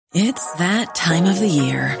It's that time of the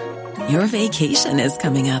year. Your vacation is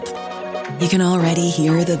coming up. You can already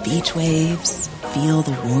hear the beach waves, feel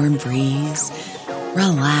the warm breeze,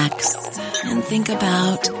 relax, and think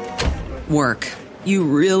about work. You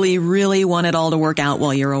really, really want it all to work out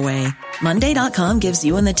while you're away. Monday.com gives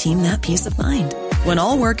you and the team that peace of mind. When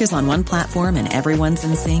all work is on one platform and everyone's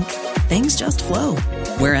in sync, things just flow.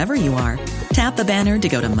 Wherever you are, tap the banner to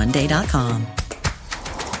go to Monday.com.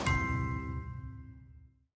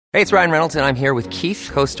 Hey, it's Ryan Reynolds, and I'm here with Keith,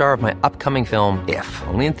 co-star of my upcoming film, If,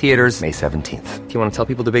 only in theaters May 17th. Do you want to tell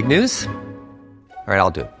people the big news? All right,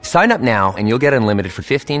 I'll do it. Sign up now and you'll get unlimited for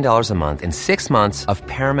 $15 a month and 6 months of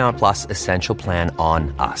Paramount Plus Essential Plan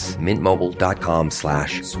on us.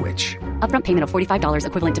 MintMobile.com/switch. Upfront payment of $45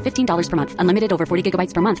 equivalent to $15 per month. Unlimited over 40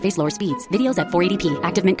 gigabytes per month. Face lower speeds. Videos at 480p.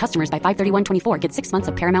 Active Mint customers by 531.24 get 6 months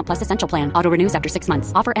of Paramount Plus Essential Plan. Auto renews after 6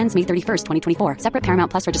 months. Offer ends May 31st, 2024. Separate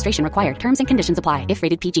Paramount Plus registration required. Terms and conditions apply if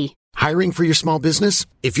rated PG. Hiring for your small business?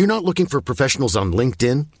 If you're not looking for professionals on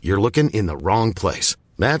LinkedIn, you're looking in the wrong place.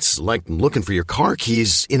 That's like looking for your car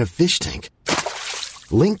keys in a fish tank.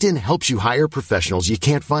 LinkedIn helps you hire professionals you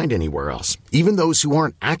can't find anywhere else, even those who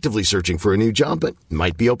aren't actively searching for a new job but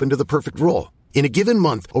might be open to the perfect role. In a given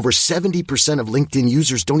month, over 70% of LinkedIn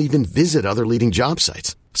users don't even visit other leading job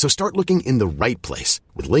sites. So start looking in the right place.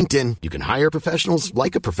 With LinkedIn, you can hire professionals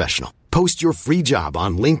like a professional. Post your free job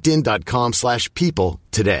on linkedin.com/people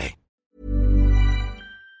today.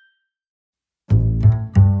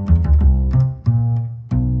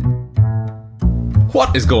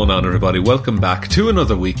 What is going on, everybody? Welcome back to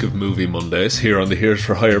another week of Movie Mondays here on the Here's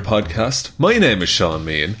for Hire podcast. My name is Sean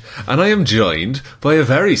Meehan, and I am joined by a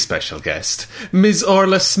very special guest, Ms.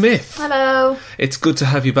 Orla Smith. Hello. It's good to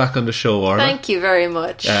have you back on the show, Orla. Thank you very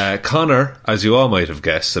much. Connor, as you all might have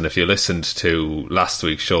guessed, and if you listened to last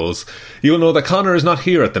week's shows, you'll know that Connor is not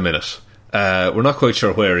here at the minute. We're not quite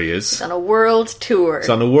sure where he is. He's on a world tour. He's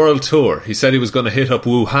on a world tour. He said he was going to hit up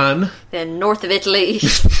Wuhan. Then north of Italy.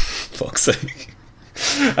 Fuck's sake.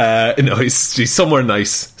 No, he's somewhere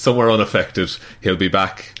nice, somewhere unaffected. He'll be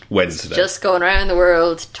back Wednesday. Just going around the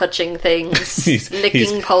world, touching things,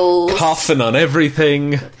 licking poles, coughing on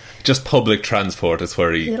everything. Just public transport is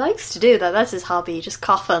where he likes to do that. That's his hobby, just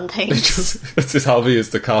cough on things. That's his hobby, is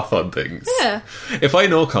to cough on things. Yeah. If I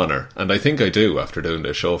know Connor, and I think I do after doing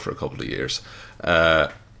this show for a couple of years,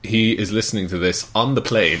 he is listening to this on the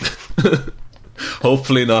plane.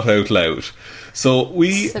 Hopefully not out loud. So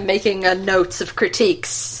making notes of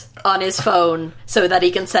critiques on his phone so that he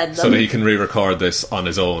can send them. So that he can re-record this on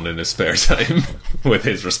his own in his spare time with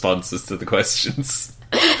his responses to the questions.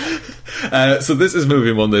 So this is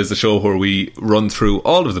Movie Mondays, the show where we run through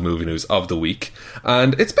all of the movie news of the week.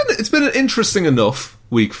 And it's been an interesting enough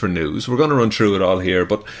week for news. We're going to run through it all here,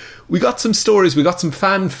 but we got some stories, we got some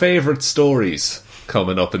fan favourite stories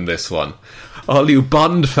coming up in this one. All you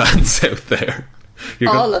Bond fans out there.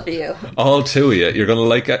 All of you. All two of you. You're going to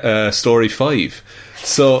like story 5.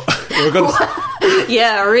 So we're going to...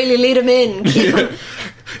 Yeah, really lead them in. Yeah.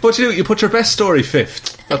 What you do, you put your best story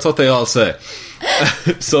 5th. That's what they all say.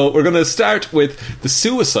 So we're going to start with the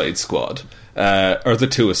Suicide Squad, or the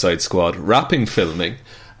Suicide Squad, wrapping filming,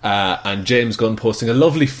 and James Gunn posting a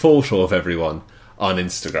lovely photo of everyone on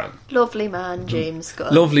Instagram. Lovely man, James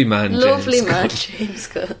Gunn. Lovely man, James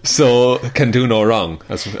Gunn. So, can do no wrong.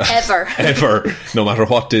 Ever. Ever. No matter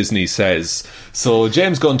what Disney says. So,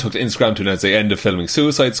 James Gunn took to Instagram to announce the end of filming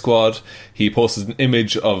Suicide Squad. He posted an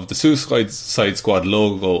image of the Suicide Squad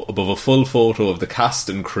logo above a full photo of the cast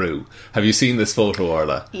and crew. Have you seen this photo,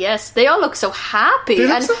 Orla? Yes, they all look so happy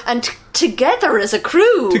and together as a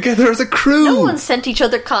crew. Together as a crew. No one sent each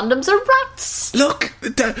other condoms or rats. Look,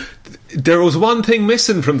 there was one thing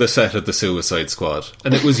missing from the set of the Suicide Squad,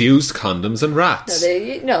 and it was used condoms and rats.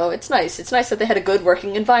 No, it's nice. It's nice that they had a good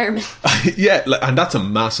working environment. Yeah, and that's a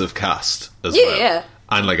massive cast as well. Yeah.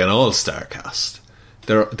 And like an all-star cast.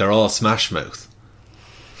 They're all Smash Mouth.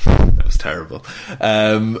 That was terrible.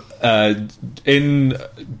 In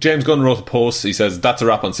James Gunn wrote a post. He says, "That's a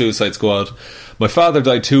wrap on Suicide Squad. My father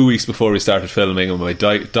died 2 weeks before we started filming, and my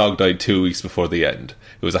dog died 2 weeks before the end.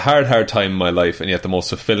 It was a hard time in my life, and yet the most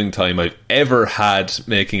fulfilling time I've ever had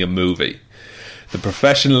making a movie. The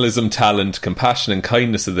professionalism, talent, compassion and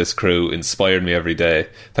kindness of this crew inspired me every day.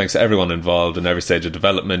 Thanks to everyone involved in every stage of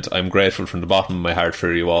development. I'm grateful from the bottom of my heart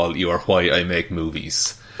for you all. You are why I make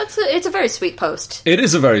movies." It's a very sweet post. It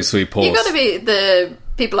is a very sweet post. You got to be the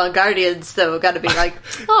people on Guardians, though. Got to be like,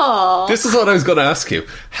 oh. This is what I was going to ask you.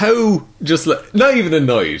 How just like, not even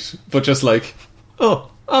annoyed, but just like, oh,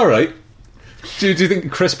 all right. Do you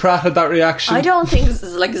think Chris Pratt had that reaction? I don't think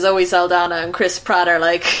like Zoe Saldana and Chris Pratt are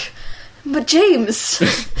like, but James,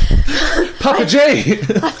 Papa J.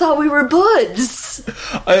 I thought we were buds.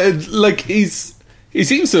 He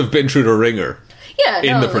seems to have been through the ringer. Yeah,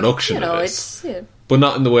 in the production of this. But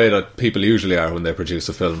not in the way that people usually are when they produce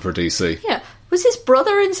a film for DC. Yeah. Was his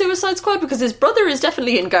brother in Suicide Squad? Because his brother is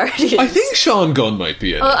definitely in Guardians. I think Sean Gunn might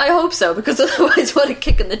be in it. I hope so, because otherwise what a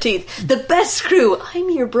kick in the teeth. The best crew, I'm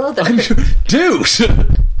your brother. Dude!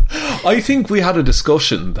 I think we had a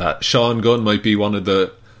discussion that Sean Gunn might be one of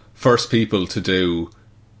the first people to do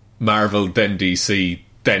Marvel, then DC,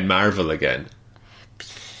 then Marvel again.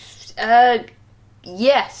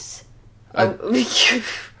 Yes.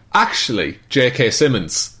 Actually, J.K.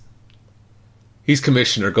 Simmons. He's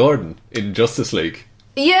Commissioner Gordon in Justice League.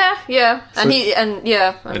 Yeah. So, and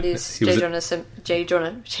he's J. Jonah Simmons. J.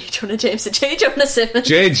 Jonah Simmons.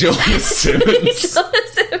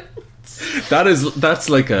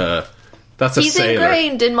 That's He's sailor.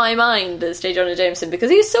 Ingrained in my mind as J. Jonah Jameson because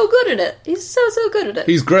he's so good at it. He's so good at it.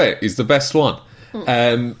 He's great. He's the best one.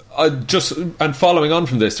 And following on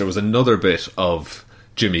from this, there was another bit of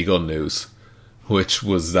Jimmy Gunn news, which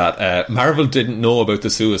was that Marvel didn't know about the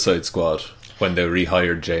Suicide Squad when they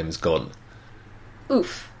rehired James Gunn.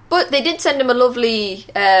 Oof. But they did send him a lovely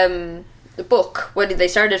book when they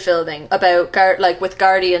started filming about with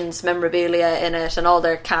Guardians memorabilia in it and all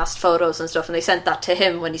their cast photos and stuff, and they sent that to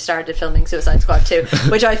him when he started filming Suicide Squad 2,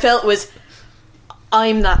 which I felt was,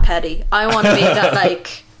 I'm that petty. I want to be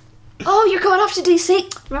that oh, you're going off to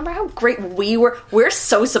DC? Remember how great we were? We're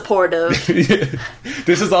so supportive.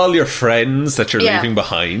 This is all your friends that you're leaving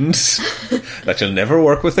behind, that you'll never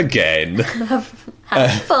work with again.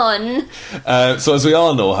 Have fun. So as we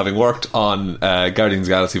all know, having worked on Guardians of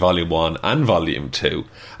the Galaxy Volume 1 and Volume 2,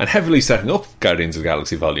 and heavily setting up Guardians of the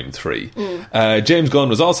Galaxy Volume 3, James Gunn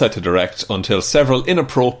was all set to direct until several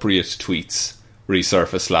inappropriate tweets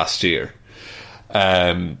resurfaced last year.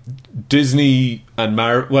 Disney and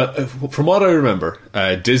from what I remember,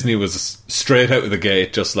 Disney was straight out of the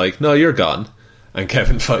gate just like, no, you're gone, and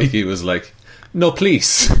Kevin Feige was like, no,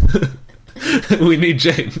 please. We need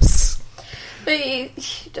James. But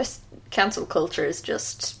just cancel culture is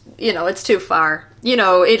just, it's too far. He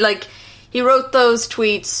wrote those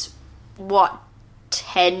tweets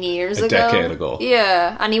 10 years ago? A decade ago.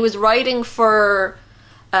 Yeah, and he was writing for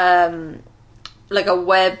a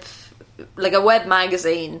web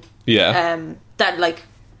magazine. Yeah. That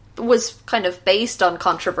was kind of based on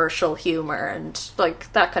controversial humor and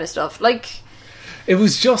that kind of stuff. It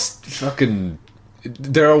was just fucking.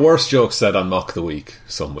 There are worse jokes said on Mock the Week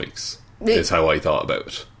some weeks. Is how I thought about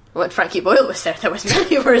it. When Frankie Boyle was there was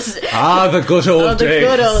many worse. The good old days. The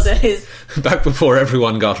good old days. Back before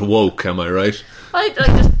everyone got woke, am I right? I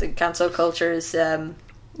just think cancel culture is,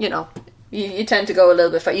 you tend to go a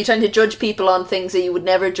little bit far. You tend to judge people on things that you would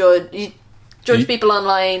never judge. You judge people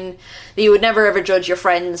online that you would never ever judge your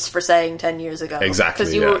friends for saying 10 years ago. Exactly.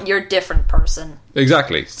 Because you're a different person.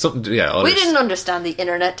 Exactly. We didn't understand the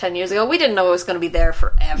internet 10 years ago. We didn't know it was going to be there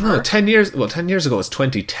forever. No, 10 years ago was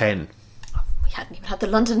 2010. We hadn't even had the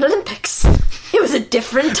London Olympics. It was a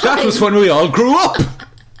different time. That was when we all grew up.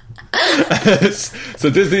 So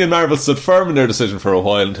Disney and Marvel stood firm in their decision for a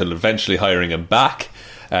while until eventually hiring him back.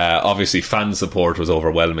 Obviously fan support was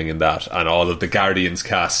overwhelming in that, and all of the Guardians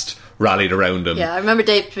cast rallied around him. Yeah, I remember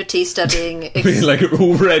Dave Bautista being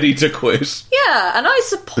ready to quit. Yeah, and I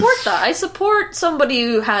support that. I support somebody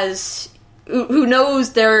who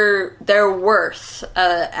knows their worth,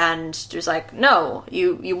 and there's no,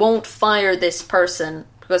 you won't fire this person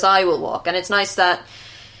because I will walk. And it's nice that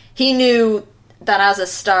he knew that as a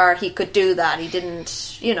star he could do that. He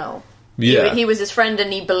didn't, Yeah. He was his friend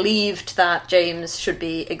and he believed that James should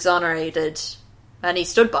be exonerated, and he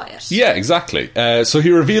stood by it. Yeah, exactly. So he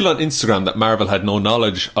revealed on Instagram that Marvel had no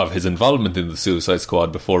knowledge of his involvement in the Suicide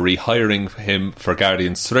Squad before rehiring him for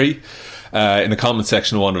Guardians 3. In the comment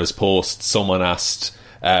section of one of his posts, someone asked,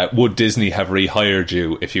 would Disney have rehired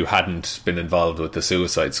you if you hadn't been involved with the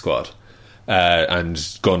Suicide Squad?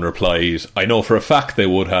 And Gunn replied, I know for a fact they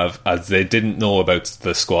would have, as they didn't know about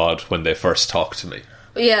the squad when they first talked to me.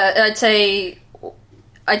 Yeah, I'd say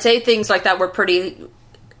things like that were pretty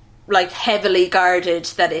heavily guarded,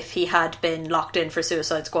 that if he had been locked in for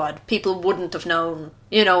Suicide Squad, people wouldn't have known,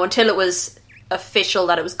 until it was official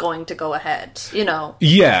that it was going to go ahead,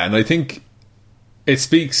 Yeah, and I think it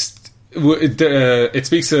speaks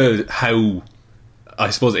to how, I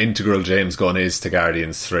suppose, integral James Gunn is to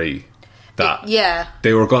Guardians 3. That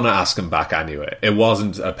they were going to ask him back anyway. It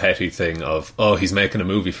wasn't a petty thing of, he's making a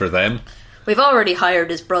movie for them. We've already hired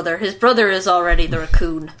his brother. His brother is already the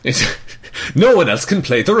raccoon. No one else can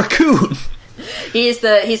play the raccoon. He's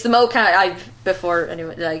the mocap. before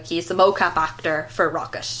anyone, like, he's the mocap actor for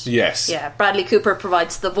Rocket. Yes. Yeah, Bradley Cooper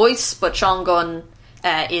provides the voice, but Sean Gunn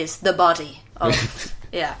is the body of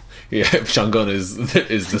yeah. Yeah, Sean Gunn is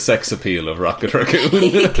the sex appeal of Rocket Raccoon.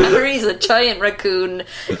 He carries a giant raccoon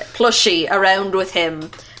plushie around with him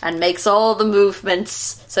and makes all the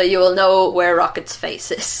movements so you will know where Rocket's face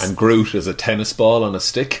is. And Groot is a tennis ball on a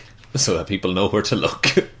stick so that people know where to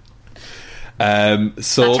look.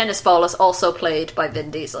 That tennis ball is also played by Vin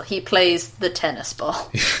Diesel. He plays the tennis ball.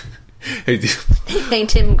 They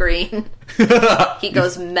paint him green. He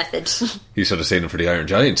goes method. You should have seen him for the Iron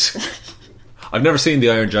Giant. I've never seen the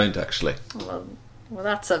Iron Giant, actually. Well,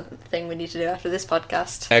 that's a thing we need to do after this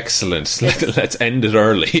podcast. Excellent. Let's end it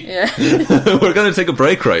early. Yeah. We're going to take a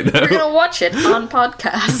break right now. We're going to watch it on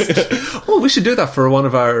podcast. Oh, we should do that for one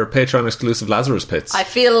of our Patreon exclusive Lazarus pits. I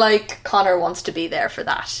feel like Connor wants to be there for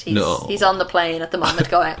that. He's on the plane at the moment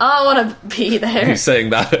going, oh, I want to be there. He's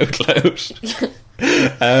saying that out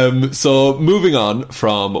loud. So moving on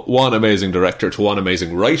from one amazing director to one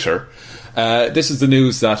amazing writer, this is the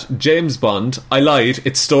news that James Bond, I lied,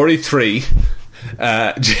 it's story 3.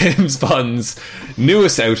 James Bond's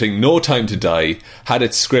newest outing, No Time to Die, had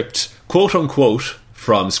its script, quote unquote,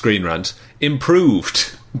 from Screen Rant,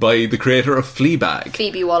 improved by the creator of Fleabag,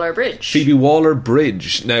 Phoebe Waller-Bridge. Phoebe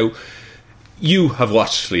Waller-Bridge. Now, you have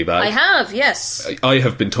watched Fleabag. I have, yes. I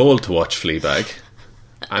have been told to watch Fleabag.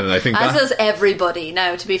 And I think as does everybody.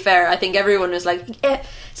 Now, to be fair, I think everyone was like, as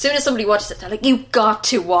soon as somebody watches it, they're like, you got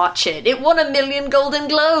to watch it. It won 1 million Golden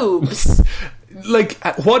Globes. Like,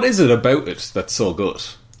 what is it about it that's so good?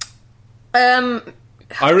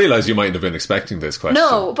 I realise you might have been expecting this question.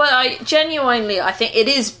 No, but I think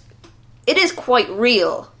it is quite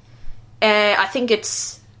real. I think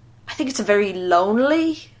it's a very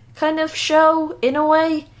lonely kind of show in a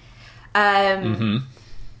way.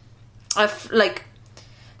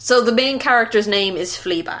 So the main character's name is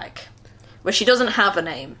Fleabag, but she doesn't have a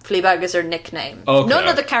name. Fleabag is her nickname. Okay. None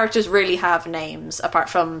of the characters really have names apart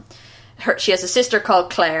from her. She has a sister called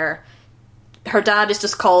Claire. Her dad is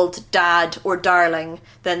just called Dad or Darling.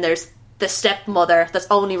 Then there's the stepmother that's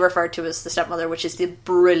only referred to as the stepmother, which is the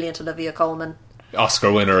brilliant Olivia Colman.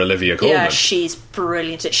 Oscar winner Olivia Colman. Yeah, she's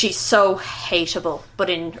brilliant. She's so hateable, but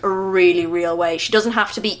in a really real way. She doesn't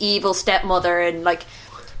have to be evil stepmother and like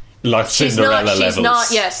Cinderella levels.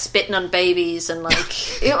 She's not, spitting on babies and like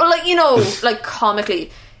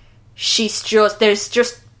comically. She's just, there's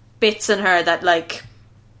just bits in her that like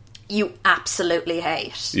you absolutely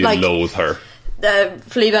hate. You loathe her.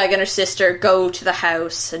 Fleabag and her sister go to the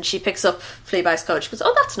house and she picks up Fleabag's coat. She goes,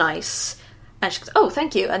 oh, that's nice. And she goes, oh,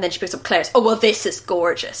 thank you. And then she picks up Claire's. Oh, well, this is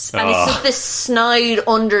gorgeous. And it's just this snide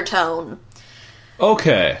undertone.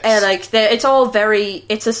 Okay. It's all very...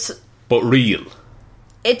 But real.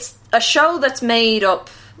 It's a show that's made up...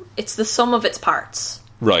 It's the sum of its parts.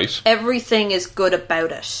 Right. Everything is good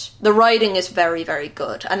about it. The writing is very, very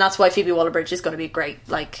good. And that's why Phoebe Waller-Bridge is going to be a great,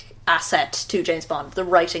 asset to James Bond. The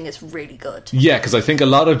writing is really good. Yeah, because I think a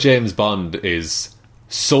lot of James Bond is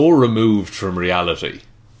so removed from reality.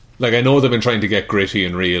 Like, I know they've been trying to get gritty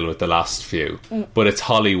and real with the last few, but it's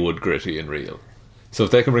Hollywood gritty and real. So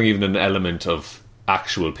if they can bring even an element of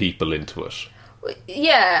actual people into it.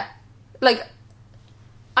 Yeah.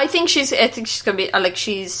 I think she's going to be...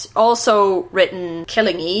 she's also written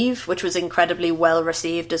Killing Eve, which was incredibly well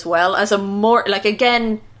received as well, as a more...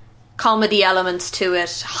 again, comedy elements to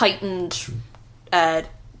it, heightened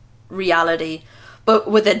reality, but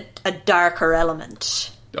with a darker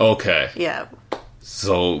element. Okay. Yeah.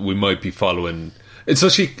 So we might be following... So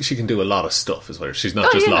she can do a lot of stuff as well. She's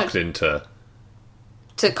not locked into...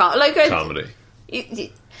 comedy.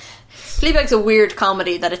 Fleabag's a weird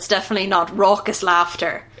comedy that it's definitely not raucous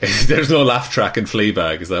laughter. There's no laugh track in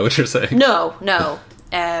Fleabag, is that what you're saying? No.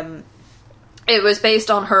 It was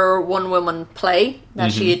based on her one-woman play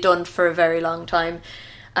that she had done for a very long time.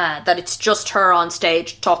 That it's just her on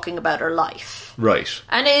stage talking about her life. Right.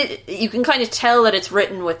 And you can kind of tell that it's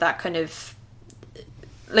written with that kind of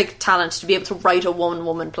talent to be able to write a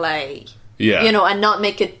one-woman play. Yeah. And not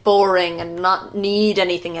make it boring and not need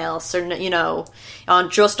anything else, or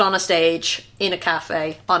just on a stage, in a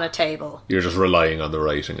cafe, on a table. You're just relying on the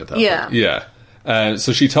writing at that point. Yeah.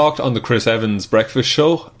 So she talked on the Chris Evans breakfast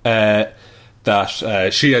show that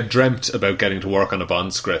she had dreamt about getting to work on a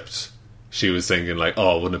Bond script. She was thinking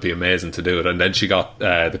wouldn't it be amazing to do it? And then she got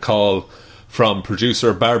the call from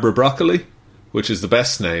producer Barbara Broccoli, which is the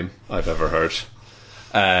best name I've ever heard.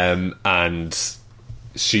 And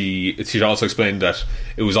she also explained that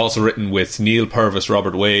it was also written with Neil Purvis,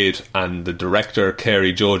 Robert Wade, and the director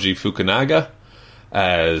Kerry Joji Fukunaga.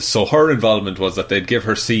 So her involvement was that they'd give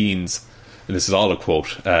her scenes. and this is all a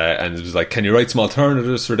quote, and it was like, can you write some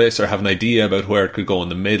alternatives for this, or have an idea about where it could go in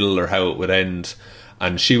the middle, or how it would end?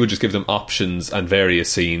 And she would just give them options and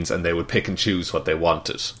various scenes, and they would pick and choose what they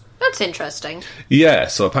wanted. That's interesting. Yeah,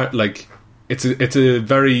 so apparently, like, it's a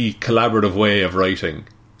very collaborative way of writing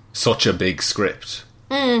such a big script.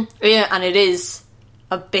 Yeah, and it is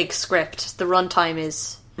a big script. The runtime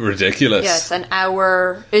is ridiculous. Yeah, it's an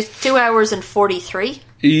hour. It's 2 hours and 43.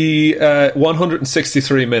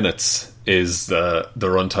 163 minutes is the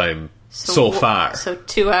runtime so far. So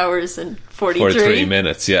 2 hours and 43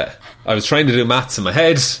 minutes. Yeah, I was trying to do maths in my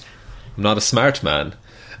head. I'm not a smart man.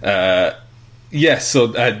 So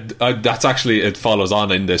that's actually, it follows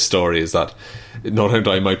on in this story, is that No Time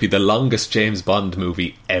to Die might be the longest James Bond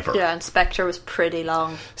movie ever. Yeah, and Spectre was pretty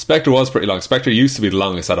long. Spectre was pretty long. Spectre used to be the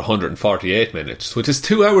longest at 148 minutes, which is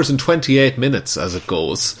 2 hours and 28 minutes as it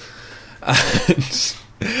goes.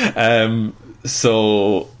 And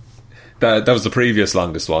so that was the previous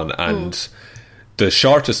longest one, and the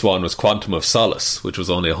shortest one was Quantum of Solace, which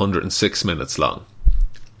was only 106 minutes long.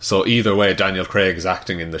 So either way, Daniel Craig is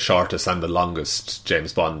acting in the shortest and the longest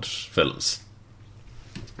James Bond films,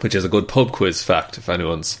 which is a good pub quiz fact if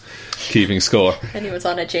anyone's keeping score. Anyone's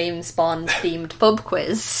on a James Bond themed pub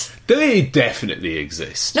quiz. They definitely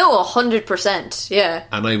exist. No, 100%, yeah.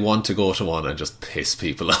 And I want to go to one and just piss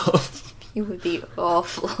people off. You would be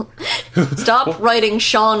awful. Stop writing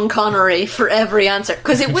Sean Connery for every answer,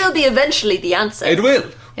 because it will be eventually the answer. It will.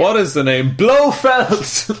 Yeah. What is the name?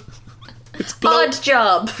 Blofeld. It's Odd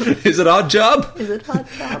Job. Is it Odd Job? Is it Odd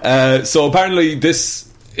Job? So apparently this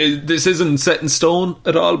isn't set in stone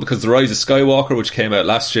at all, because The Rise of Skywalker, which came out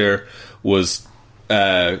last year, was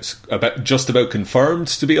just about confirmed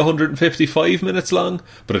to be 155 minutes long,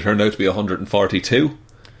 but it turned out to be 142.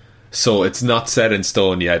 So it's not set in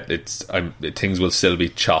stone yet. Things will still be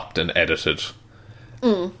chopped and edited.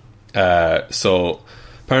 So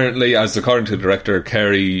apparently, according to director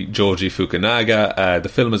Kerry Joji Fukunaga, the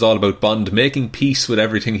film is all about Bond making peace with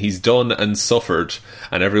everything he's done and suffered,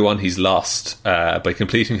 and everyone he's lost, by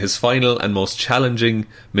completing his final and most challenging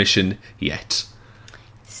mission yet.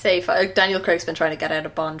 Safe. Daniel Craig's been trying to get out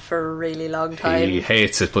of Bond for a really long time. He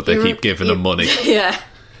hates it, but they keep giving him money. Yeah.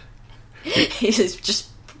 He's just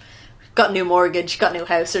got a new mortgage, got a new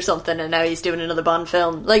house or something, and now he's doing another Bond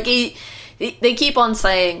film. Like, they keep on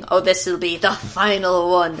saying, oh, this will be the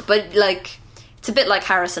final one, but like, it's a bit like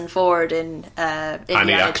Harrison Ford in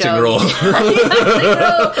any acting role.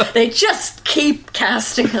 They just keep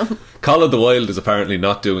casting him. Call of the Wild is apparently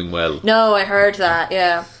not doing well. No, I heard that.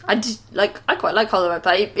 Yeah, I quite like Call of the Wild,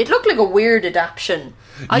 but it looked like a weird adaptation.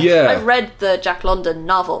 I read the Jack London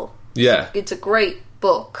novel. Yeah, it's a great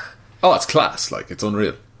book. Oh, it's class! Like, it's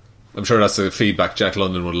unreal. I'm sure that's the feedback Jack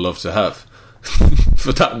London would love to have.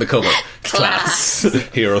 Put that in the cover. Class.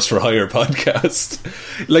 Heroes for Hire podcast.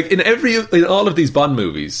 Like, in all of these Bond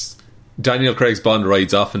movies, Daniel Craig's Bond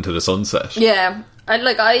rides off into the sunset. Yeah.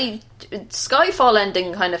 Skyfall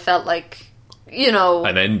ending kind of felt like,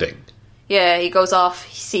 an ending. Yeah, he goes off,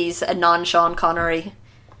 he sees a non-Sean Connery.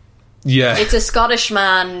 Yeah. It's a Scottish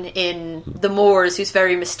man in the moors who's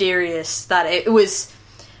very mysterious, that it was,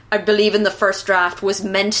 I believe in the first draft, was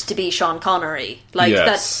meant to be Sean Connery. Like,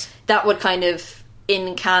 yes. That would kind of,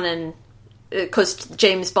 in canon, because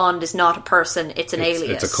James Bond is not a person, it's an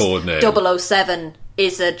alias. It's a code name. 007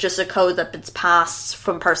 is just a code that's passed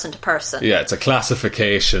from person to person. Yeah, it's a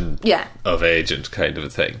classification of agent kind of a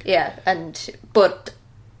thing. Yeah, but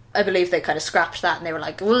I believe they kind of scrapped that and they were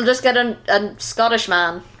like, we'll just get a Scottish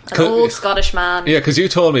man. Old Scottish man. Yeah, because you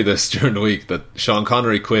told me this during the week, that Sean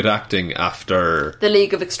Connery quit acting after The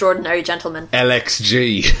League of Extraordinary Gentlemen.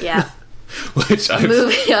 LXG. Yeah. Which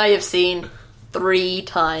movie I have seen 3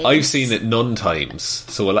 times. I've seen it none times,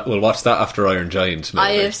 so we'll watch that after Iron Giant movie.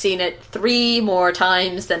 I have seen it 3 more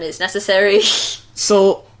times than is necessary.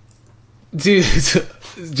 So, do you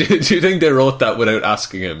think they wrote that without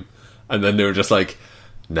asking him, and then they were just like,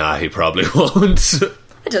 nah, he probably won't?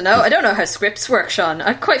 I don't know how scripts work, Sean.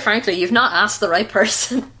 Quite frankly, you've not asked the right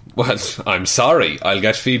person. Well, I'm sorry. I'll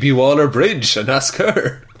get Phoebe Waller-Bridge and ask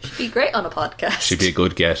her. She'd be great on a podcast. She'd be a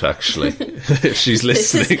good get, actually, if she's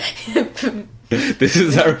listening. This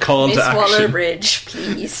is our call to action. Miss Waller-Bridge,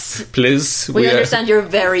 please. Please. We understand you're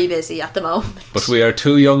very busy at the moment. But we are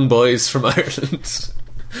 2 young boys from Ireland.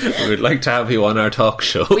 We'd like to have you on our talk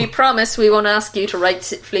show. We promise we won't ask you to write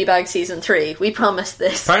Fleabag season 3. We promise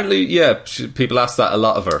this. Apparently, yeah, people ask that a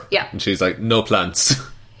lot of her. Yeah. And she's like, no plans.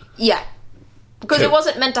 Yeah. Because it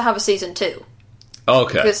wasn't meant to have a season 2.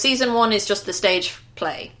 Okay. Because season 1 is just the stage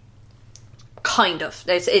play. Kind of.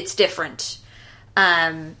 It's different.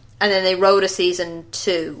 And then they wrote a season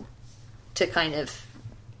 2 to kind of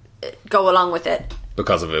go along with it.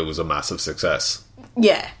 Because of it was a massive success.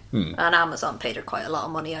 Yeah. And Amazon paid her quite a lot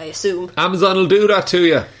of money, I assume. Amazon will do that to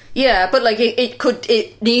you. Yeah, but like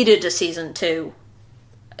it needed a season 2.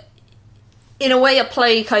 In a way, a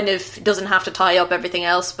play kind of doesn't have to tie up everything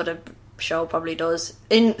else, but a show probably does.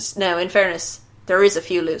 In fairness, there is a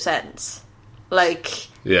few loose ends. Like,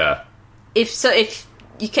 yeah, if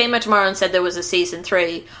you came out tomorrow and said there was a season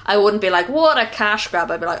 3, I wouldn't be like, what a cash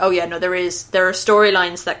grab. I'd be like, oh yeah, no, there are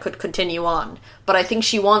storylines that could continue on, but I think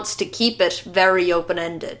she wants to keep it very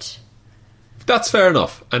open-ended. That's fair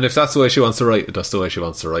enough. And if that's the way she wants to write it, that's the way she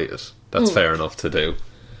wants to write it. That's fair enough to do.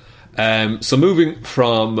 So moving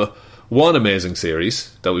from one amazing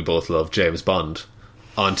series that we both love, James Bond,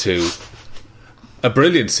 onto a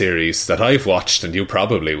brilliant series that I've watched and you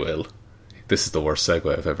probably will. This is the worst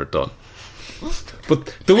segue I've ever done.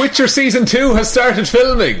 But The Witcher Season 2 has started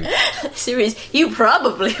filming. Series you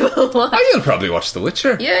probably will watch. You'll probably watch The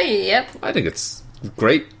Witcher. Yeah. I think it's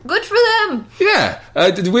great. Good for them. Yeah.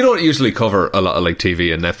 We don't usually cover a lot of like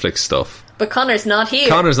TV and Netflix stuff. But Connor's not here.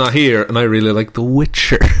 Connor's not here, and I really like The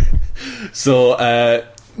Witcher. So,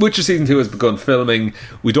 Witcher Season 2 has begun filming.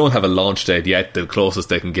 We don't have a launch date yet. The closest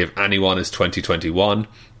they can give anyone is 2021.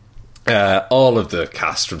 All of the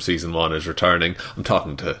cast from Season 1 is returning. I'm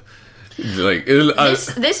talking to... like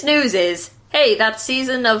this news is, hey, that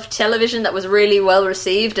season of television that was really well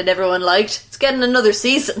received and everyone liked, it's getting another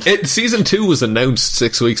season. Season 2 was announced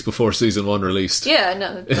 6 weeks before Season 1 released. Yeah,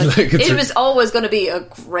 no. It was always going to be a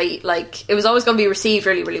great, it was always going to be received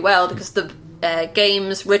really, really well because the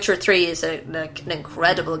games, Witcher 3 is an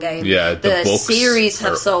incredible game. Yeah, the books series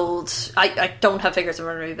have sold, I don't have figures in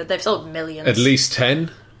front of me, but they've sold millions. At least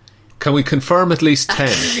 10? Can we confirm at least 10?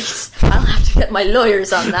 I'll have to get my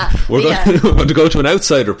lawyers on that. We're going to go to an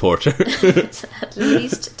outside reporter. At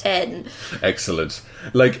least 10. Excellent.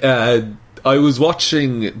 I was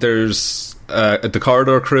watching, there's the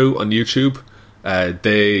Corridor Crew on YouTube.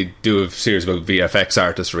 They do a series about VFX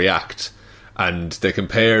artists react, and they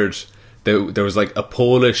compared, there was like a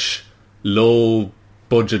Polish low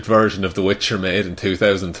budget version of The Witcher made in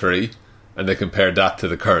 2003. And they compared that to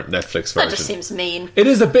the current Netflix version. That just seems mean. It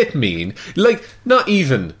is a bit mean. Not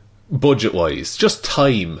even budget-wise, just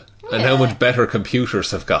time and how much better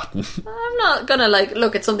computers have gotten. I'm not gonna,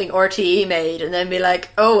 look at something RTE made and then be like,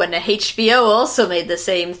 oh, and HBO also made the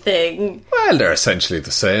same thing. Well, they're essentially the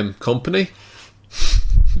same company.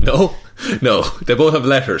 No, they both have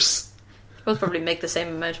letters. Both probably make the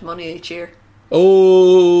same amount of money each year.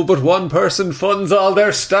 Oh, but one person funds all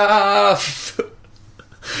their staff.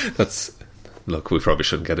 Look, we probably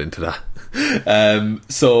shouldn't get into that.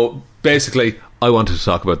 So basically, I wanted to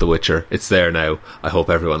talk about The Witcher. It's there now. I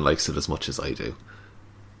hope everyone likes it as much as I do.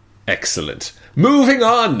 Excellent. Moving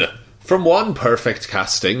on from one perfect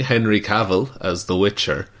casting, Henry Cavill as The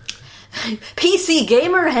Witcher. PC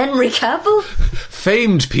gamer Henry Cavill?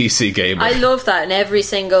 Famed PC gamer. I love that in every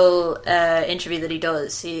single interview that he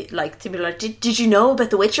does. He people are like, did you know about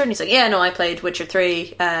The Witcher? And he's like, yeah, no, I played Witcher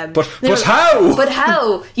 3. But how? But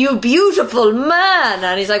how? You beautiful man!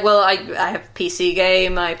 And he's like, well, I have a PC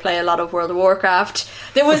game. I play a lot of World of Warcraft.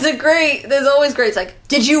 There's always great. It's like,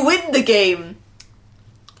 did you win the game?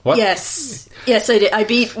 What? Yes, I did. I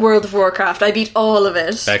beat World of Warcraft. I beat all of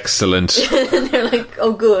it. Excellent. And they're like,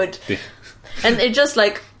 oh, good. And they're just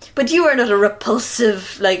like, but you are not a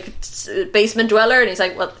repulsive, basement dweller. And he's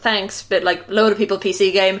like, well, thanks, but, load of people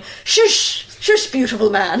PC game. Shush, beautiful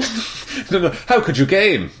man. No, how could you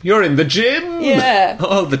game? You're in the gym. Yeah.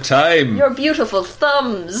 All the time. Your beautiful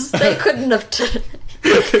thumbs. They couldn't have...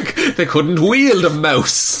 They couldn't wield a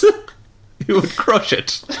mouse. You would crush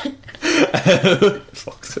it.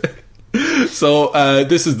 Fuck's sake. So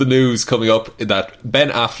this is the news coming up that Ben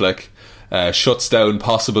Affleck shuts down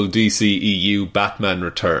possible DCEU Batman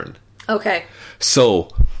return. Okay. So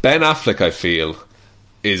Ben Affleck, I feel,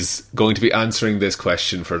 is going to be answering this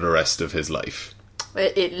question for the rest of his life.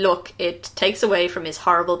 It takes away from his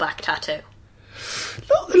horrible back tattoo.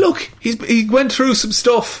 Look, he went through some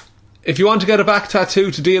stuff. If you want to get a back tattoo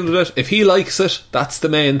to deal with it, if he likes it, that's the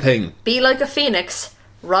main thing. Be like a phoenix.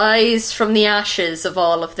 Rise from the ashes of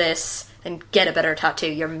all of this and get a better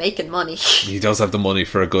tattoo. You're making money. He does have the money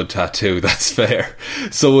for a good tattoo, that's fair.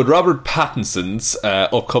 So with Robert Pattinson's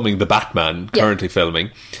upcoming The Batman, currently filming,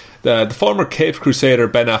 the former Caped Crusader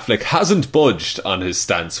Ben Affleck hasn't budged on his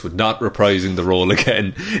stance with not reprising the role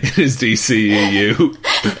again in his DCEU.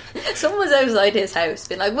 Someone was outside his house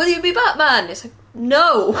being like, will you be Batman? He's like,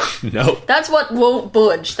 no. That's what won't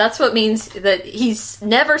budge. That's what means that he's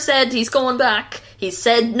never said he's going back. He's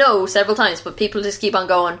said no several times, but people just keep on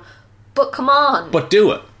going, but come on. But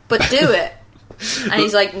do it. But do it. And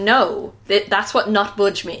he's like, no. That's what not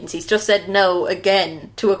budge means. He's just said no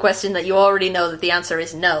again to a question that you already know that the answer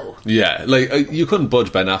is no. Yeah, like, you couldn't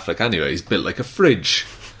budge Ben Affleck anyway. He's built like a fridge.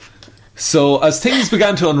 So, as things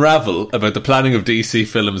began to unravel about the planning of DC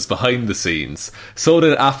films behind the scenes, so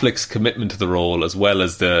did Affleck's commitment to the role as well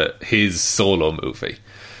as his solo movie.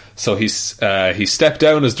 So he stepped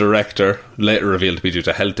down as director, later revealed to be due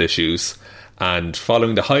to health issues, and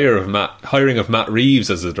following the hiring of Matt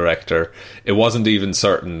Reeves as the director, it wasn't even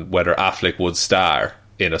certain whether Affleck would star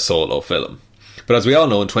in a solo film. But as we all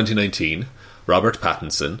know, in 2019, Robert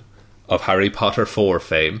Pattinson, of Harry Potter 4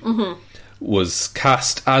 fame, was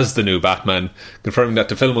cast as the new Batman, confirming that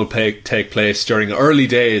the film will take place during early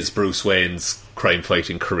days Bruce Wayne's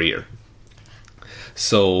crime-fighting career.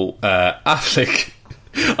 So, Affleck...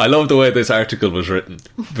 I love the way this article was written,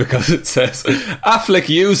 because it says, Affleck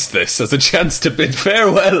used this as a chance to bid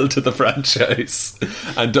farewell to the franchise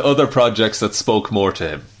and to other projects that spoke more to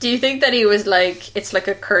him. Do you think that he was like, it's like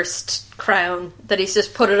a cursed crown, that he's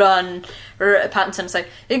just put it on, or Pattinson's like,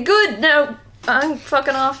 good, now I'm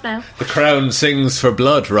fucking off now. The crown sings for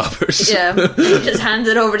blood, Robert. Yeah, he just hands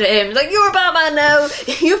it over to him. He's like, you're Batman now.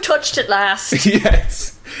 You've touched it last.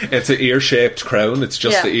 Yes. It's an ear-shaped crown. It's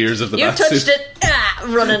just the ears of the You've touched it.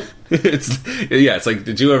 Running. It's like,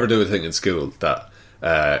 did you ever do a thing in school that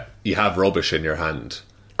you have rubbish in your hand?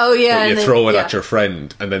 Oh, yeah. You throw it at your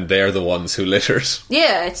friend, and then they're the ones who litter.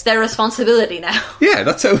 Yeah, it's their responsibility now. Yeah,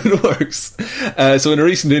 that's how it works. So in a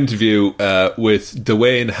recent interview with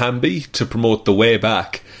Dwayne Hamby to promote The Way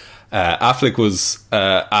Back, Affleck was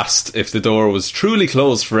asked if the door was truly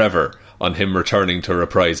closed forever on him returning to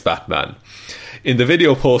reprise Batman. In the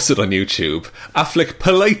video posted on YouTube, Affleck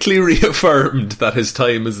politely reaffirmed that his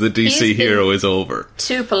time as the DC hero is over.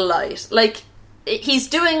 Too polite. Like, he's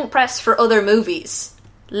doing press for other movies.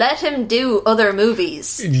 Let him do other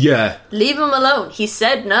movies. Yeah. Leave him alone. He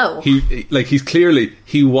said no.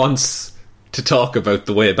 He wants to talk about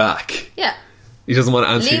The Way Back. Yeah. He doesn't want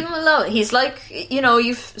to answer. Leave him alone. He's like,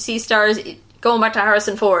 you see stars going back to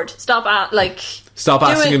Harrison Ford. Stop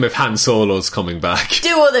asking him if Han Solo's coming back.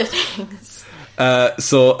 Do other things.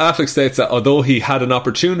 So Affleck states that although he had an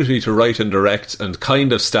opportunity to write and direct and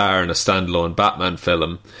kind of star in a standalone Batman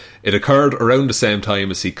film, it occurred around the same time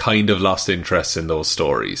as he kind of lost interest in those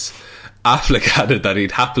stories. Affleck added that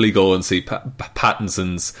he'd happily go and see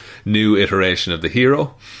Pattinson's new iteration of the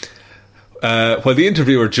hero. While the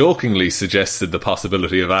interviewer jokingly suggested the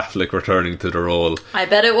possibility of Affleck returning to the role, I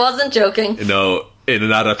bet it wasn't joking. in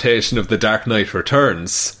an adaptation of The Dark Knight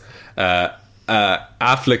Returns,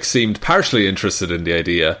 Affleck seemed partially interested in the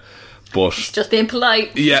idea, but he's just being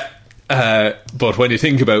polite. Yeah, but when you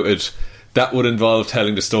think about it, that would involve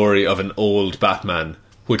telling the story of an old Batman,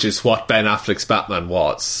 which is what Ben Affleck's Batman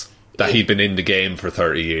was. That he'd been in the game for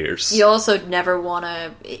 30 years. You also never want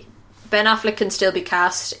to... Ben Affleck can still be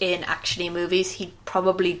cast in actiony movies. He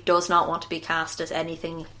probably does not want to be cast as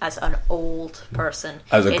anything as an old person.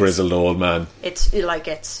 As a grizzled old man. It's bit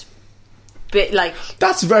like...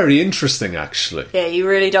 That's very interesting, actually. Yeah, you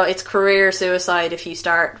really don't... It's career suicide if you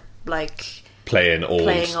start, like... Playing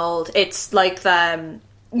old. It's like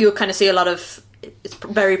you'll kind of see a lot of... It's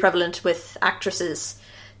very prevalent with actresses.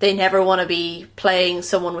 They never want to be playing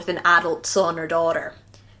someone with an adult son or daughter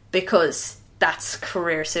because that's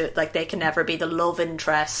career suit. Like, they can never be the love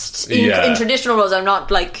interest. In traditional roles, I'm not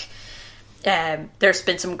like... there's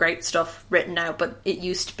been some great stuff written now, but it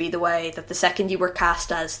used to be the way that the second you were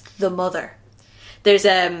cast as the mother... There's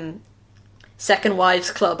Second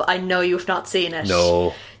Wives Club. I know you've not seen it.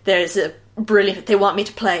 No. There's a brilliant... They want me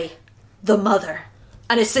to play the mother.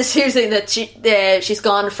 And it's this huge thing that she's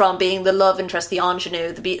gone from being the love interest, the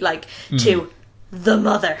ingenue, to the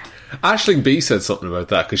mother. Aisling B said something about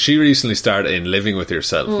that, because she recently started in Living With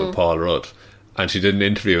Yourself with Paul Rudd. And she did an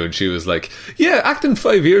interview and she was like, yeah, acting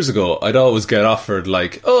 5 years ago, I'd always get offered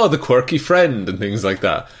like, oh, the quirky friend and things like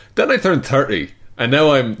that. Then I turned 30 and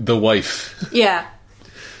now I'm the wife. Yeah.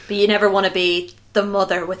 But you never want to be the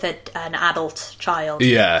mother with an adult child.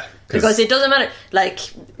 Yeah. Because it doesn't matter,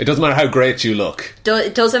 it doesn't matter how great you look.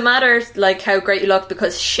 It doesn't matter, how great you look,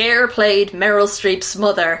 because Cher played Meryl Streep's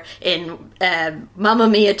mother in Mamma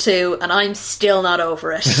Mia 2, and I'm still not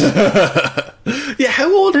over it. Yeah,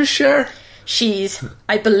 how old is Cher? She's,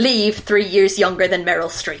 I believe, 3 years younger than Meryl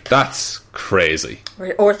Streep. That's crazy.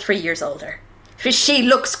 Or 3 years older. She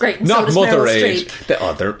looks great, and not so does mother Meryl age.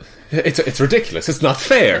 Streep. It's ridiculous. It's not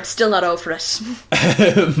fair. I'm still not over it.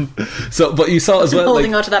 But you saw as well...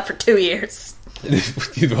 holding on to that for 2 years.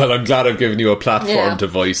 Well, I'm glad I've given you a platform to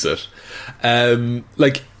voice it.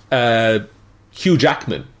 Hugh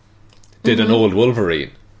Jackman did an old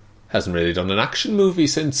Wolverine. Hasn't really done an action movie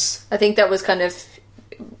since. I think that was kind of...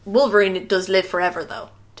 Wolverine does live forever, though,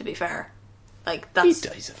 to be fair. Like, that's... He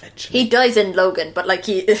dies eventually. He dies in Logan, but like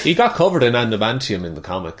He got covered in adamantium in the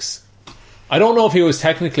comics. I don't know if he was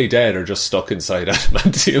technically dead or just stuck inside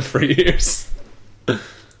adamantium for years.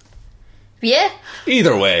 Yeah.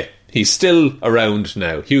 Either way, he's still around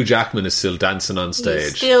now. Hugh Jackman is still dancing on stage.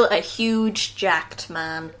 He's still a huge jacked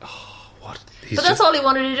man. What? But that's all he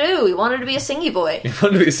wanted to do. He wanted to be a singy boy. He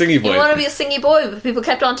wanted to be a singy boy. He wanted to be a singy boy, but people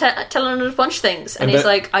kept on telling him to punch things. And he's then,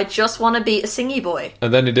 like, I just want to be a singy boy.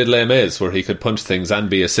 And then he did Les Mis, where he could punch things and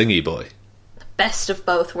be a singy boy. Best of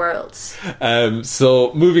both worlds.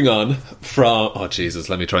 So, moving on from... Oh, Jesus,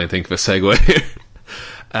 let me try and think of a segue here.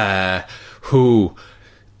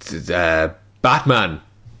 Batman.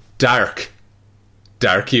 Dark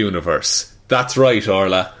Universe. That's right,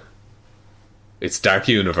 Orla. It's Dark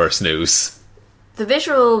Universe news.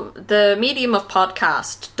 The medium of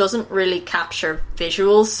podcast doesn't really capture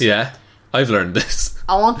visuals. Yeah, I've learned this.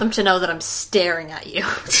 I want them to know that I'm staring at you.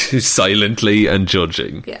 Silently and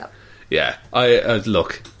judging. Yeah. Yeah,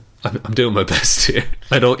 look, I'm doing my best here.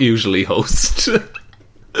 I don't usually host.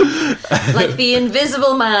 Like the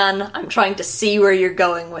Invisible Man, I'm trying to see where you're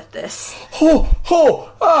going with this.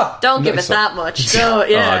 Don't give it that much. So,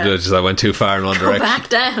 yeah. I went too far in one direction. Back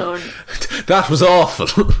down. That was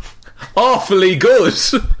awful. Awfully good.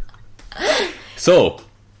 So,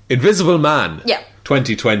 Invisible Man. Yeah.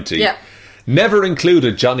 2020. Yeah. Never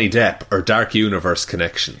included Johnny Depp or Dark Universe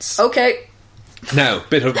connections. Okay. Now,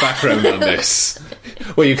 bit of background on this.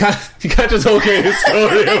 Well, you can't just okay the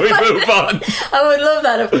story and we move on. I would love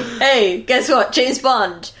that. Hey, guess what? James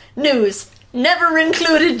Bond news never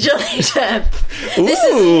included Johnny Depp. This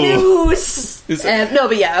is news. No,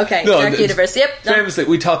 but yeah, okay. No, Dark Universe. Yep. Famously,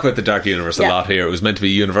 we talk about the Dark Universe a lot here. It was meant to be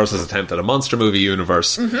Universal's attempt at a monster movie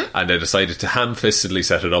universe, and they decided to ham-fistedly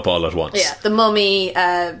set it up all at once. Yeah, the Mummy.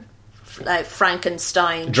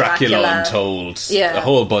 Frankenstein, Dracula Untold, a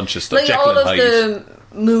whole bunch of stuff. Like all of the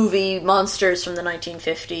movie monsters from the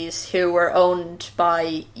 1950s who were owned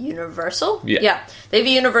by Universal. Yeah. They have a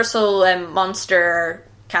Universal Monster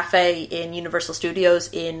Cafe in Universal Studios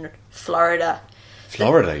in Florida.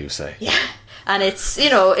 Florida, you say? Yeah. And it's,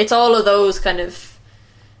 it's all of those kind of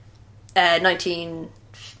 1950s,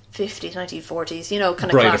 1940s, kind of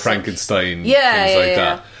Bride classic. of Frankenstein, things like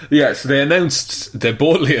that. Yeah, so they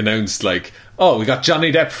boldly announced, like, oh, we got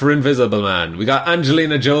Johnny Depp for Invisible Man, we got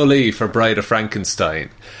Angelina Jolie for Bride of Frankenstein.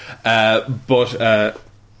 But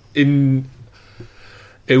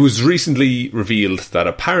it was recently revealed that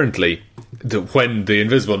apparently when The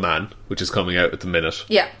Invisible Man, which is coming out at the minute,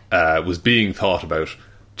 was being thought about,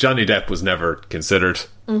 Johnny Depp was never considered,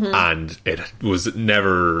 and it was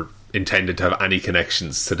never intended to have any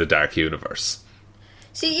connections to the Dark Universe.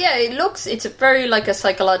 See, yeah, it's a very like a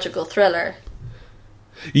psychological thriller.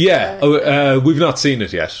 Yeah, we've not seen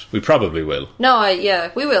it yet. We probably will. No,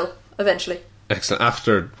 we will eventually. Excellent.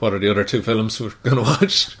 After, what are the other two films we're going to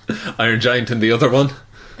watch? Iron Giant and the other one?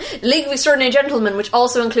 League of Extraordinary Gentlemen, which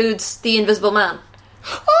also includes The Invisible Man.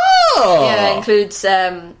 Oh! Yeah, it includes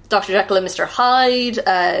Dr. Jekyll and Mr. Hyde,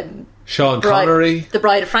 Sean Connery, The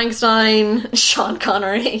Bride of Frankenstein, Sean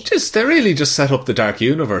Connery. They really just set up the Dark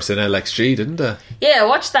Universe in LXG, didn't they? Yeah,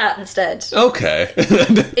 watch that instead. Okay.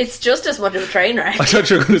 It's just as much of a train wreck. I thought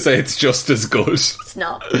you were going to say it's just as good. It's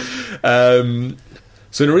not.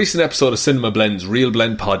 So in a recent episode of Cinema Blend's Real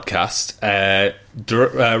Blend podcast,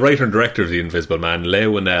 writer and director of The Invisible Man, Leigh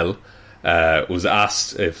Whannell, was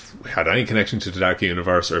asked if he had any connection to the Dark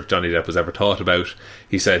Universe or if Johnny Depp was ever thought about.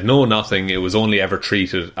 He said, no, nothing. It was only ever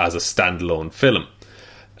treated as a standalone film.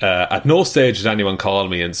 At no stage did anyone call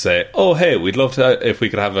me and say, oh, hey, we'd love to if we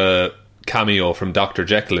could have a cameo from Dr.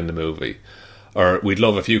 Jekyll in the movie. Or we'd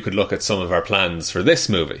love if you could look at some of our plans for this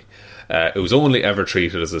movie. It was only ever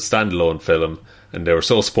treated as a standalone film, and they were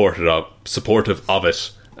so supportive of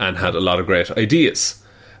it and had a lot of great ideas.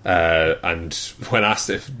 And when asked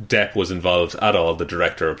if Depp was involved at all, the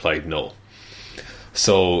director replied no.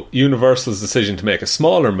 So Universal's decision to make a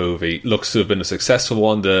smaller movie looks to have been a successful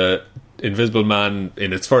one. The Invisible Man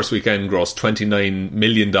in its first weekend grossed $29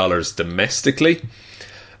 million domestically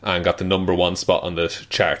and got the number one spot on the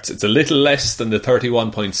charts. It's a little less than the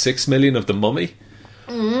 $31.6 million of The Mummy,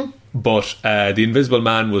 but The Invisible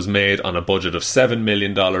Man was made on a budget of $7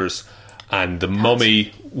 million, and The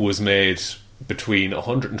Mummy was made between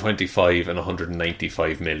 125 and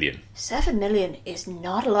 195 million. 7 million is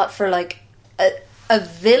not a lot for like a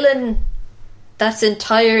villain that's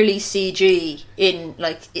entirely CG in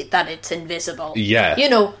like that it's invisible. Yeah.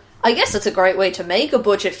 I guess it's a great way to make a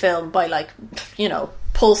budget film by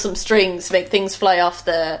pull some strings, make things fly off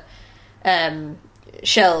the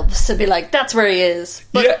shelves and be like, that's where he is.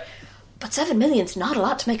 But, Yeah. But 7 million's not a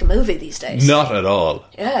lot to make a movie these days. Not at all.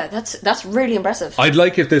 Yeah, that's really impressive. I'd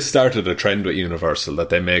like if this started a trend with Universal, that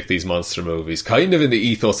they make these monster movies kind of in the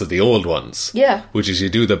ethos of the old ones. Yeah. Which is you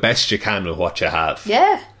do the best you can with what you have.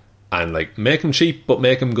 Yeah. And like, make them cheap, but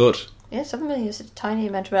make them good. Yeah, 7 million is a tiny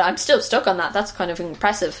amount of it. I'm still stuck on that. That's kind of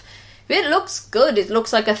impressive. It looks good. It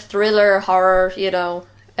looks like a thriller, horror, you know.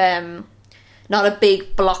 Not a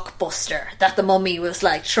big blockbuster that The Mummy was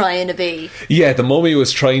like trying to be. Yeah, The Mummy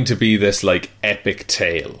was trying to be this like epic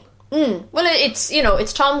tale. Well,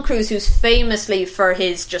 it's Tom Cruise, who's famously for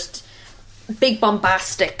his just big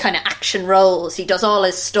bombastic kind of action roles. He does all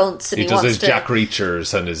his stunts, and He he does wants his to Jack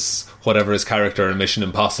Reachers and his whatever his character in Mission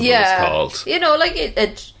Impossible is called. You know, like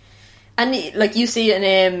like you see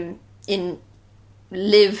in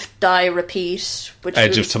Live, Die, Repeat, which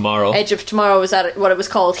Edge of Tomorrow. Edge of Tomorrow was what it was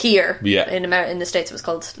called here. Yeah. In the States it was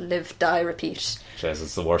called Live, Die, Repeat. Jeez,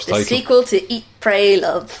 it's the worst The title. sequel to Eat, Pray,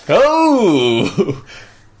 Love. Oh!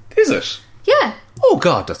 Is it? Yeah. Oh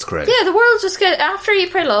god, that's great. Yeah, the world just get after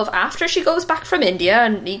Eat, Pray, Love, after she goes back from India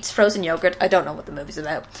and eats frozen yogurt. I don't know what the movie's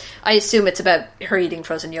about. I assume it's about her eating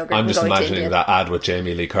frozen yogurt I'm and just going to imagining India. that ad with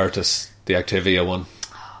Jamie Lee Curtis, the Activia one.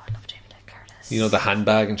 Oh, I love Jamie Lee Curtis. You know, the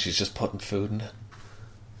handbag and she's just putting food in it.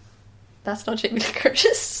 That's not Jamie Lee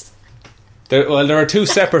Curtis. There are two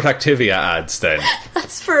separate Activia ads then.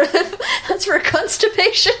 That's for a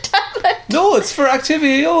constipation tablet. No, it's for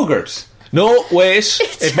Activia yogurt. No, wait.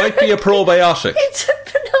 It might be a probiotic.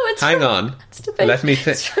 Hang on. Let me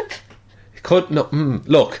think.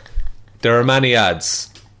 Look, there are many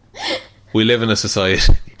ads. We live in a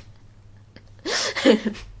society.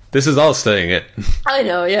 This is all staying in. I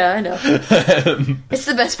know, yeah, I know. It's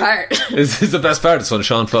the best part. This is the best part. It's when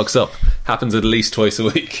Sean fucks up. Happens at least twice a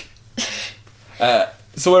week.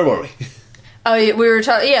 So where were we? Oh, we were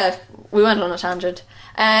talking. Yeah, we went on a tangent.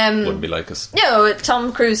 Wouldn't be like us. No,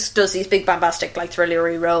 Tom Cruise does these big bombastic, like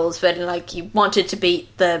thrillery roles, but like he wanted to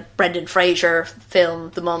beat the Brendan Fraser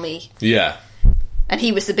film, The Mummy. Yeah. And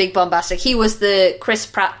he was the big bombastic. He was the Chris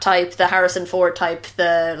Pratt type, the Harrison Ford type,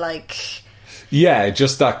 the like. Yeah,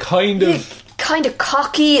 just that kind of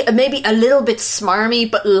cocky, maybe a little bit smarmy,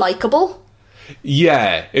 but likable.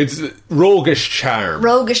 Yeah, it's roguish charm.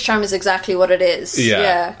 Roguish charm is exactly what it is.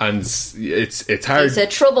 Yeah. And it's hard. He's a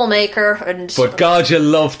troublemaker, but God, you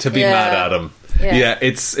love to be Yeah. mad at him. Yeah.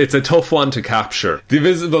 It's a tough one to capture. The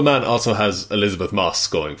Invisible Man also has Elizabeth Moss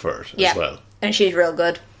going for it as well. And she's real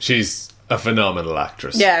good. She's a phenomenal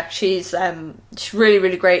actress. Yeah, she's really,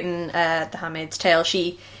 really great in The Handmaid's Tale.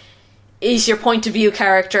 She is your point of view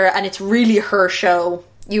character, and it's really her show.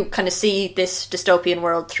 You kind of see this dystopian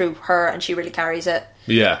world through her, and she really carries it.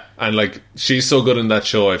 Yeah, and like she's so good in that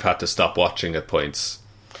show, I've had to stop watching at points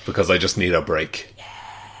because I just need a break.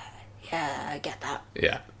 Yeah, I get that.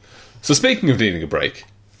 Yeah. So speaking of needing a break,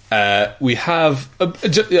 we have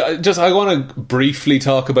I want to briefly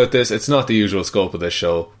talk about this. It's not the usual scope of this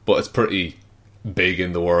show, but it's pretty big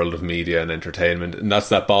in the world of media and entertainment, and that's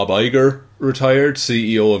that Bob Iger retired,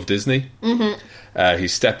 CEO of Disney. He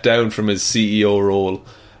stepped down from his CEO role,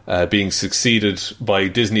 being succeeded by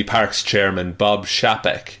Disney Parks chairman Bob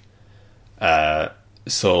Chapek.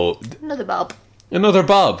 So Another Bob. another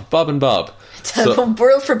Bob and Bob. It's a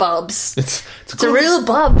world for Bobs. It's a real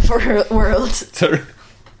Bob for a world.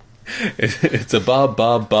 It's a Bob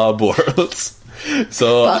world.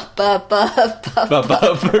 So Bob.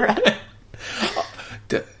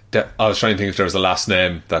 I was trying to think if there was a last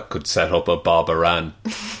name that could set up a Bob Aran,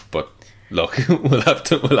 but look, we'll have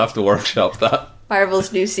to workshop that.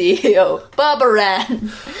 Marvel's new CEO, Bob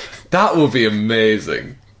Aran. That would be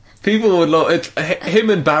amazing. People would love it. Him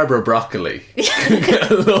and Barbara Broccoli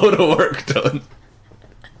get a load of work done.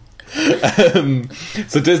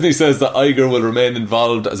 So Disney says that Iger will remain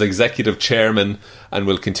involved as executive chairman and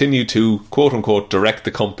will continue to, quote-unquote, direct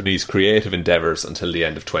the company's creative endeavours until the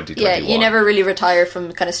end of 2021. Yeah, you never really retire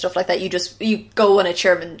from kind of stuff like that. You go on a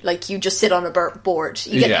chairman, like you just sit on a board.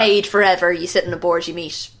 You get paid forever, you sit on a board, you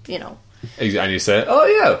meet, And you say, oh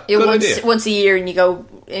yeah, good idea. Once a year and you go,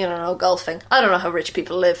 golfing. I don't know how rich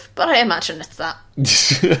people live, but I imagine it's that.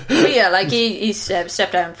 But yeah, like he's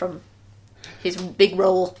stepped down from his big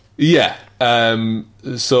role. Yeah.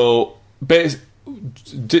 So, when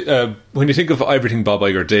you think of everything Bob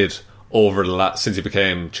Iger did over the since he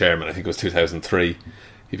became chairman, I think it was 2003,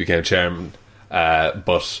 he became chairman.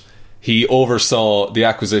 But he oversaw the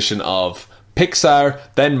acquisition of Pixar,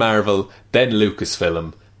 then Marvel, then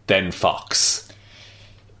Lucasfilm, then Fox.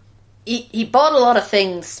 He bought a lot of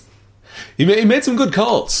things. He made some good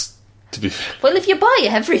calls, to be fair. Well, if you buy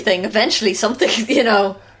everything, eventually something,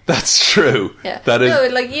 That's true. Yeah. That is. No,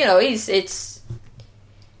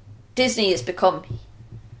 Disney has become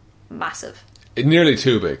massive. Nearly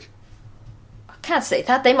too big. I can't say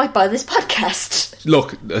that. They might buy this podcast.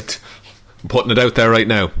 Look, I'm putting it out there right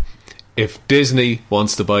now. If Disney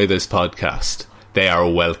wants to buy this podcast, they are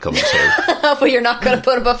welcome to. But you're not going to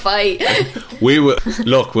put up a fight. We will.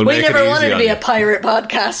 Look, we'll We make it never easy wanted to on be you. a pirate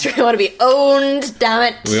podcast. We want to be owned,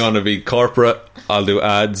 damn it. We want to be corporate. I'll do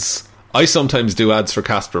ads. I sometimes do ads for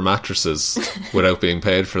Casper mattresses without being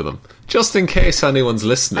paid for them, just in case anyone's I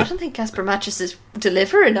listening. don't think Casper mattresses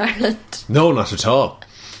deliver in Ireland. No, not at all.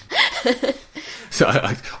 So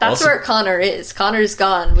That's also, where Connor is. Connor's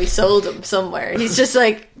gone. We sold him somewhere. He's just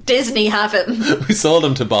like, Disney have him. we sold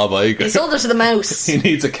him to Bob Iger. We sold him to the mouse. He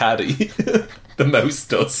needs a caddy. The mouse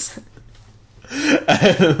does.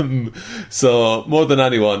 So, more than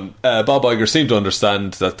anyone, Bob Iger seemed to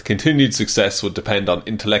understand that the continued success would depend on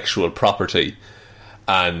intellectual property.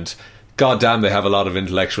 And, goddamn, they have a lot of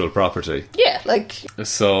intellectual property. Yeah, like,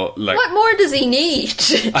 So, like... what more does he need?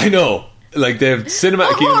 I know. Like, they have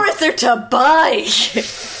cinematic... What more is there to buy?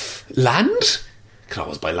 Land? Can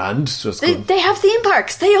always buy land. Just They, good. they have theme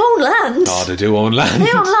parks. They own land. Oh, they do own land. They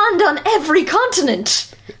own land on every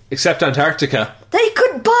continent. Except Antarctica. They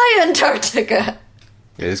could buy Antarctica.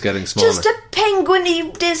 It is getting smaller. Just a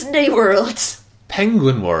penguiny Disney World.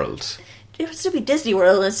 Penguin World. It would still be Disney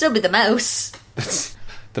World and it'd still be the mouse.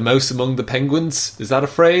 The mouse among the penguins? Is that a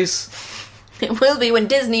phrase? It will be when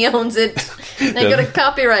Disney owns it. They're going to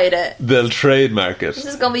copyright it. They'll trademark it. This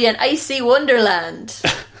is going to be an icy wonderland.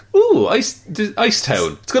 Ooh,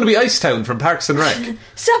 Icetown. It's going to be Icetown from Parks and Rec.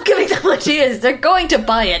 Stop giving them ideas. They're going to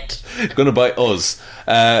buy it. They're going to buy us.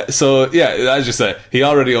 So, yeah, as you say, he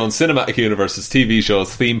already owns Cinematic Universes, TV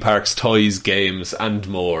shows, theme parks, toys, games, and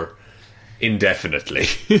more. Indefinitely.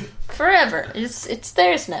 Forever. It's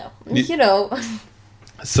theirs now. You know.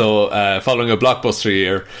 So, following a blockbuster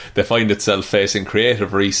year, they find itself facing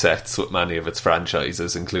creative resets with many of its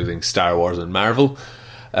franchises, including Star Wars and Marvel.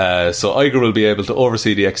 So Iger will be able to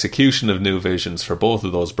oversee the execution of new visions for both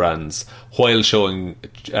of those brands, while showing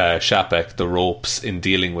Chapek the ropes in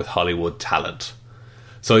dealing with Hollywood talent.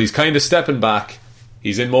 So he's kind of stepping back.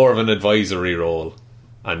 He's in more of an advisory role,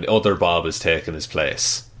 and other Bob is taking his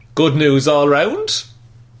place. Good news all round,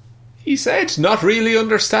 he said, not really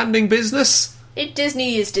understanding business.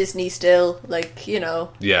 Disney is Disney still. Like, you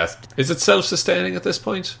know. Yeah. Is it self-sustaining at this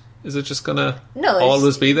point? Is it just gonna No,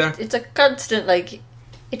 always be there? It's a constant, like,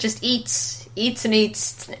 it just eats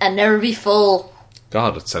and never be full.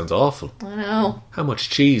 God, it sounds awful. I know. How much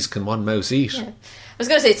cheese can one mouse eat? Yeah. I was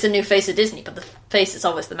going to say it's the new face of Disney, but the face is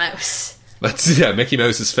always the mouse. Mickey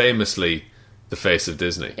Mouse is famously the face of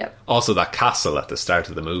Disney. Yep. Also that castle at the start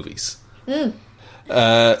of the movies.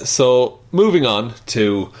 So, moving on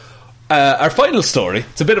to our final story.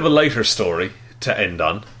 It's a bit of a lighter story to end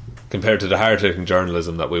on, compared to the hard-hitting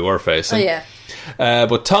journalism that we were facing. Oh, yeah.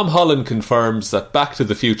 But Tom Holland confirms that Back to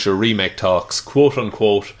the Future remake talks,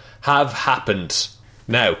 quote-unquote, have happened.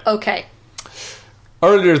 Now, Okay.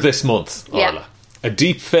 earlier this month, Orla, Yeah. a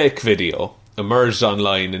deep fake video emerged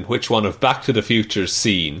online in which one of Back to the Future's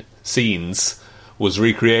scenes was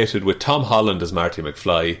recreated with Tom Holland as Marty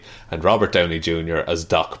McFly and Robert Downey Jr. as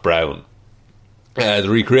Doc Brown. The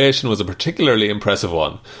recreation was a particularly impressive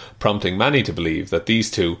one, prompting many to believe that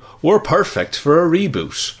these two were perfect for a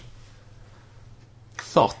reboot.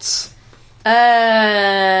 Thoughts?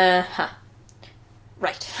 Right.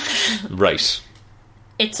 Right.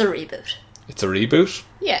 It's a reboot. It's a reboot?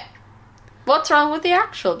 Yeah. What's wrong with the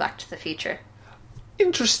actual Back to the Future?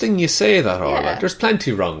 Interesting you say that, Orla. Yeah. There's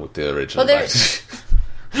plenty wrong with the original. Well, Back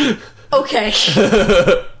to- Okay.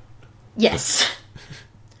 Yes.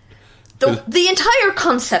 The entire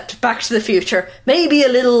concept of Back to the Future may be a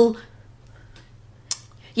little...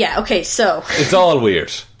 Yeah, okay, so... It's all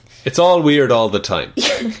weird. It's all weird all the time.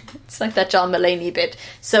 It's like that John Mulaney bit.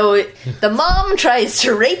 So the mom tries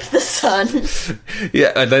to rape the son.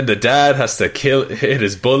 Yeah, and then the dad has to hit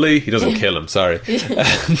his bully. He doesn't kill him, sorry.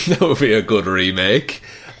 That would be a good remake.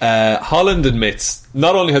 Holland admits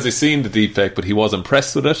not only has he seen the deepfake, but he was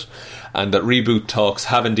impressed with it, and that reboot talks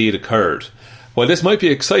have indeed occurred. While this might be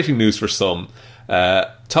exciting news for some,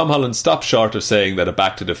 Tom Holland stopped short of saying that a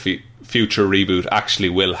Back to the Future reboot actually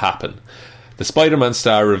will happen. The Spider-Man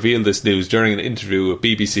star revealed this news during an interview with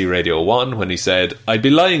BBC Radio 1 when he said, "I'd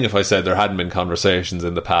be lying if I said there hadn't been conversations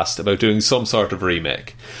in the past about doing some sort of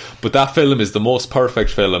remake. But that film is the most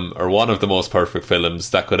perfect film, or one of the most perfect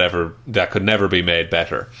films that could never be made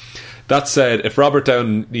better. That said, if Robert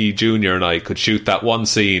Downey Jr. and I could shoot that one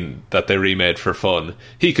scene that they remade for fun,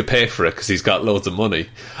 he could pay for it because he's got loads of money.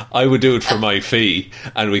 I would do it for my fee,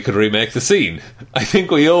 and we could remake the scene. I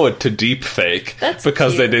think we owe it to Deepfake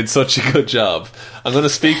because they did such a good job. I'm going to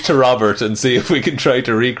speak to Robert and see if we can try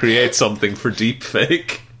to recreate something for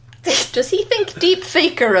Deepfake. Does he think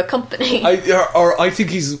Deepfake are a company? I think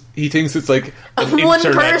he thinks it's like an One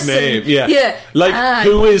internet person. name. Yeah. Like,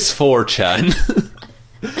 who is 4chan?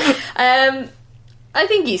 I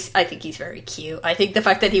think he's very cute. I think the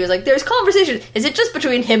fact that he was like, there's conversation. Is it just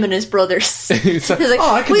between him and his brothers? He's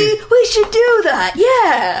like, we should do that.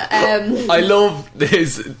 Yeah. I love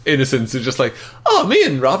his innocence. It's just like, me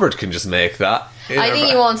and Robert can just make that. I think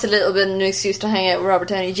he wants a little bit of an excuse to hang out with Robert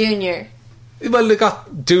Downey Jr. Well, they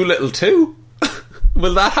got Doolittle too.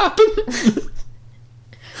 Will that happen?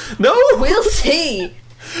 No? We'll see.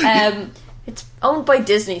 It's owned by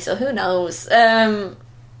Disney, so who knows?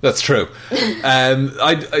 That's true.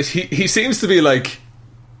 He seems to be like,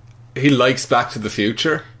 he likes Back to the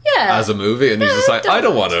Future as a movie, and he's just like, I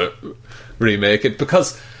don't want to remake it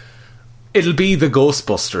because it'll be the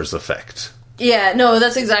Ghostbusters effect. Yeah, no,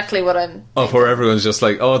 that's exactly what I'm of where everyone's just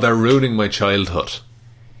like, they're ruining my childhood.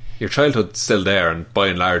 Your childhood's still there, and by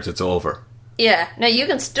and large it's over. Yeah, now you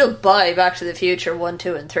can still buy Back to the Future 1,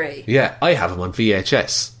 2 and 3. Yeah, I have them on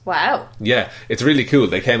VHS. Wow. Yeah, it's really cool.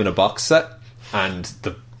 They came in a box set, and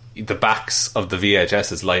the backs of the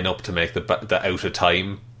VHSs line up to make the out of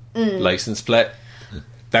time license plate.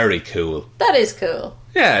 Very cool. That is cool.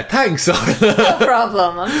 Yeah, thanks. No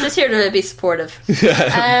problem. I'm just here to be supportive.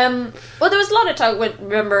 Yeah. Well, there was a lot of talk.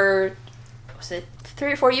 Remember, was it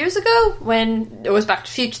 3 or 4 years ago when it was Back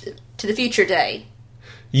to the Future Day?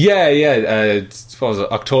 Yeah. What was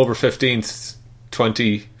it? October 15th,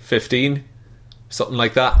 2015, something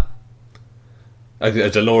like that. A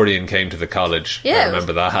DeLorean came to the college. Yeah, I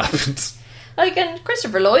remember that happened. Like, and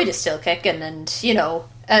Christopher Lloyd is still kicking, and you know,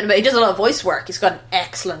 and he does a lot of voice work. He's got an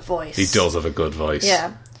excellent voice. He does have a good voice.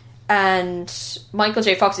 Yeah, and Michael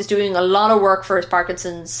J. Fox is doing a lot of work for his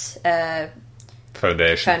Parkinson's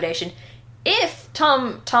Foundation. If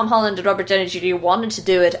Tom Holland and Robert Downey Jr. wanted to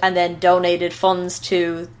do it and then donated funds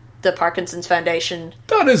to the Parkinson's Foundation,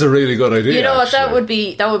 that is a really good idea. You know what?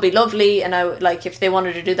 Actually. That would be lovely. And I would, like, if they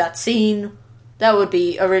wanted to do that scene, that would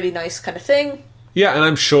be a really nice kind of thing. Yeah, and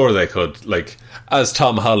I'm sure they could. Like, as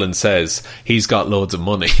Tom Holland says, he's got loads of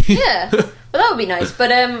money. Yeah, well, that would be nice. But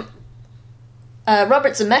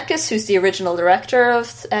Robert Zemeckis, who's the original director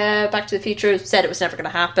of Back to the Future, said it was never going to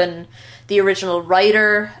happen. The original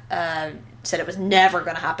writer said it was never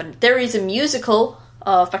going to happen. There is a musical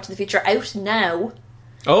of Back to the Future out now.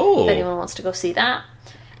 Oh. If anyone wants to go see that.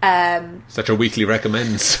 Is that your weekly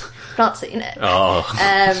recommends? Not seen it. Oh.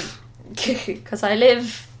 Because I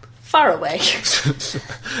live far away.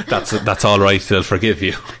 That's all right. They'll forgive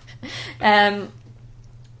you. I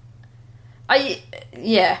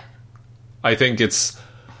think it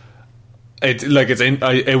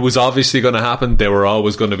was obviously going to happen. They were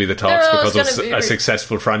always going to be the tops because of a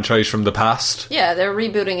successful franchise from the past. Yeah, they're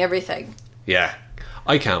rebooting everything. Yeah,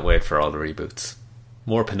 I can't wait for all the reboots.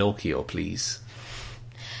 More Pinocchio, please.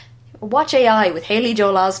 Watch AI with Haley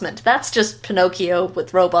Joel Osment. That's just Pinocchio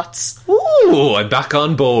with robots. Ooh, I'm back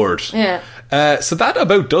on board. Yeah. So that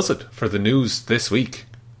about does it for the news this week.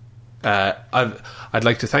 I'd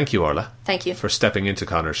like to thank you, Orla. Thank you for stepping into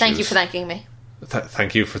Connor's Thank shoes. you for thanking me.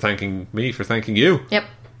 Thank you for thanking me for thanking you. Yep.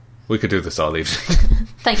 We could do this all evening.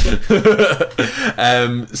 Thank you.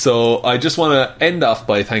 So I just want to end off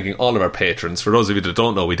by thanking all of our patrons. For those of you that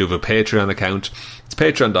don't know, we do have a Patreon account. It's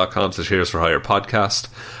patreon.com/Heroes for Hire podcast.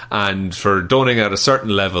 And for donating at a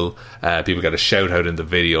certain level, people get a shout out in the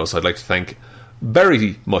video. So I'd like to thank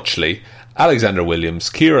very muchly Alexander Williams,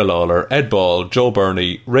 Ciara Lawler, Ed Ball, Joe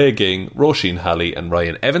Burney, Ray Ging, Roisin Halley and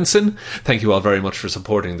Ryan Evanson. Thank you all very much for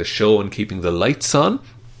supporting the show and keeping the lights on.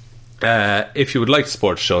 If you would like to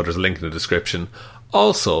support the show, there's a link in the description.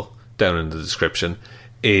 Also, down in the description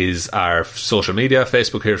is our social media: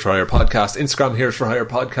 Facebook Heroes for Hire Podcast, Instagram Heroes for Hire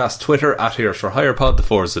Podcast, Twitter @Heroes for Hire Pod, the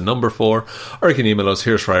 4 is the number 4, or you can email us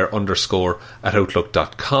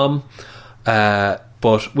heroesforhire_@outlook.com.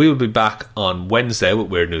 But we will be back on Wednesday with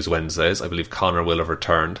Weird News Wednesdays. I believe Connor will have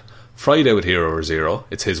returned. Friday with Hero or Zero.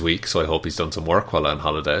 It's his week, so I hope he's done some work while on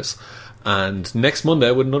holidays. And next Monday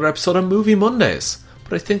with another episode of Movie Mondays.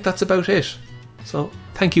 But I think that's about it. So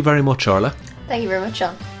thank you very much, Orla. Thank you very much,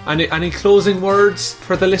 John. Any closing words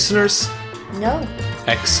for the listeners? No.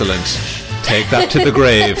 Excellent. Take that to the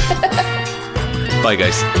grave. Bye,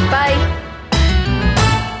 guys. Bye.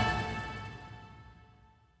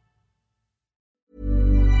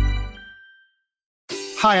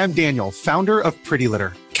 Hi, I'm Daniel, founder of Pretty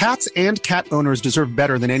Litter. Cats and cat owners deserve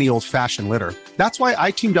better than any old-fashioned litter. That's why I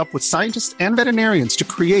teamed up with scientists and veterinarians to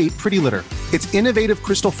create Pretty Litter. Its innovative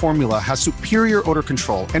crystal formula has superior odor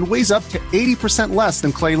control and weighs up to 80% less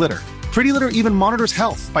than clay litter. Pretty Litter even monitors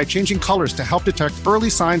health by changing colors to help detect early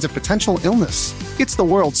signs of potential illness. It's the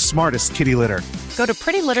world's smartest kitty litter. Go to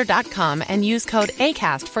prettylitter.com and use code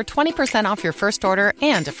ACAST for 20% off your first order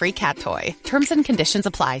and a free cat toy. Terms and conditions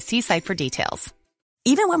apply. See site for details.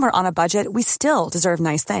 Even when we're on a budget, we still deserve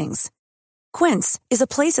nice things. Quince is a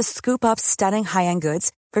place to scoop up stunning high-end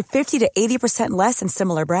goods for 50 to 80% less than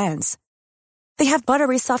similar brands. They have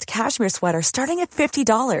buttery soft cashmere sweaters starting at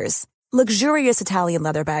 $50, luxurious Italian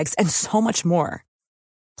leather bags, and so much more.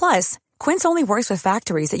 Plus, Quince only works with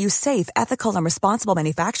factories that use safe, ethical, and responsible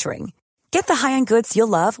manufacturing. Get the high-end goods you'll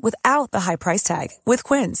love without the high price tag with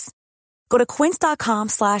Quince. Go to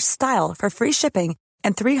quince.com/style for free shipping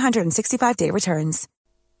and 365-day returns.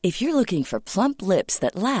 If you're looking for plump lips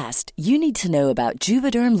that last, you need to know about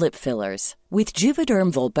Juvederm lip fillers. With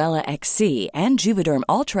Juvederm Volbella XC and Juvederm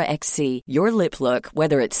Ultra XC, your lip look,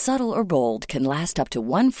 whether it's subtle or bold, can last up to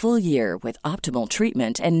 1 full year with optimal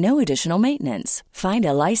treatment and no additional maintenance. Find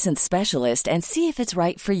a licensed specialist and see if it's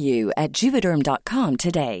right for you at Juvederm.com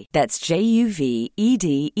today. That's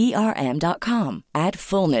JUVEDERM.com. Add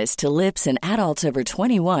fullness to lips in adults over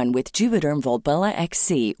 21 with Juvederm Volbella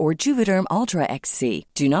XC or Juvederm Ultra XC.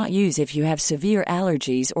 Do not use if you have severe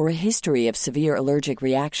allergies or a history of severe allergic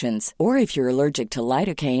reactions, or if you're allergic to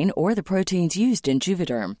lidocaine or the proteins used in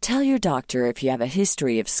Juvederm. Tell your doctor if you have a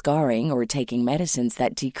history of scarring or taking medicines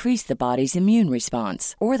that decrease the body's immune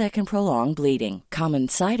response or that can prolong bleeding. Common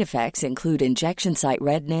side effects include injection site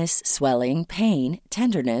redness, swelling, pain,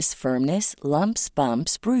 tenderness, firmness, lumps,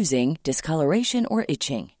 bumps, bruising, discoloration, or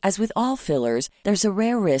itching. As with all fillers, there's a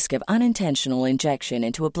rare risk of unintentional injection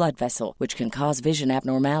into a blood vessel, which can cause vision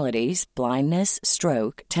abnormalities, blindness,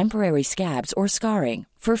 stroke, temporary scabs, or scarring.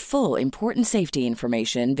 For full, important safety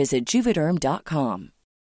information, visit Juvederm.com.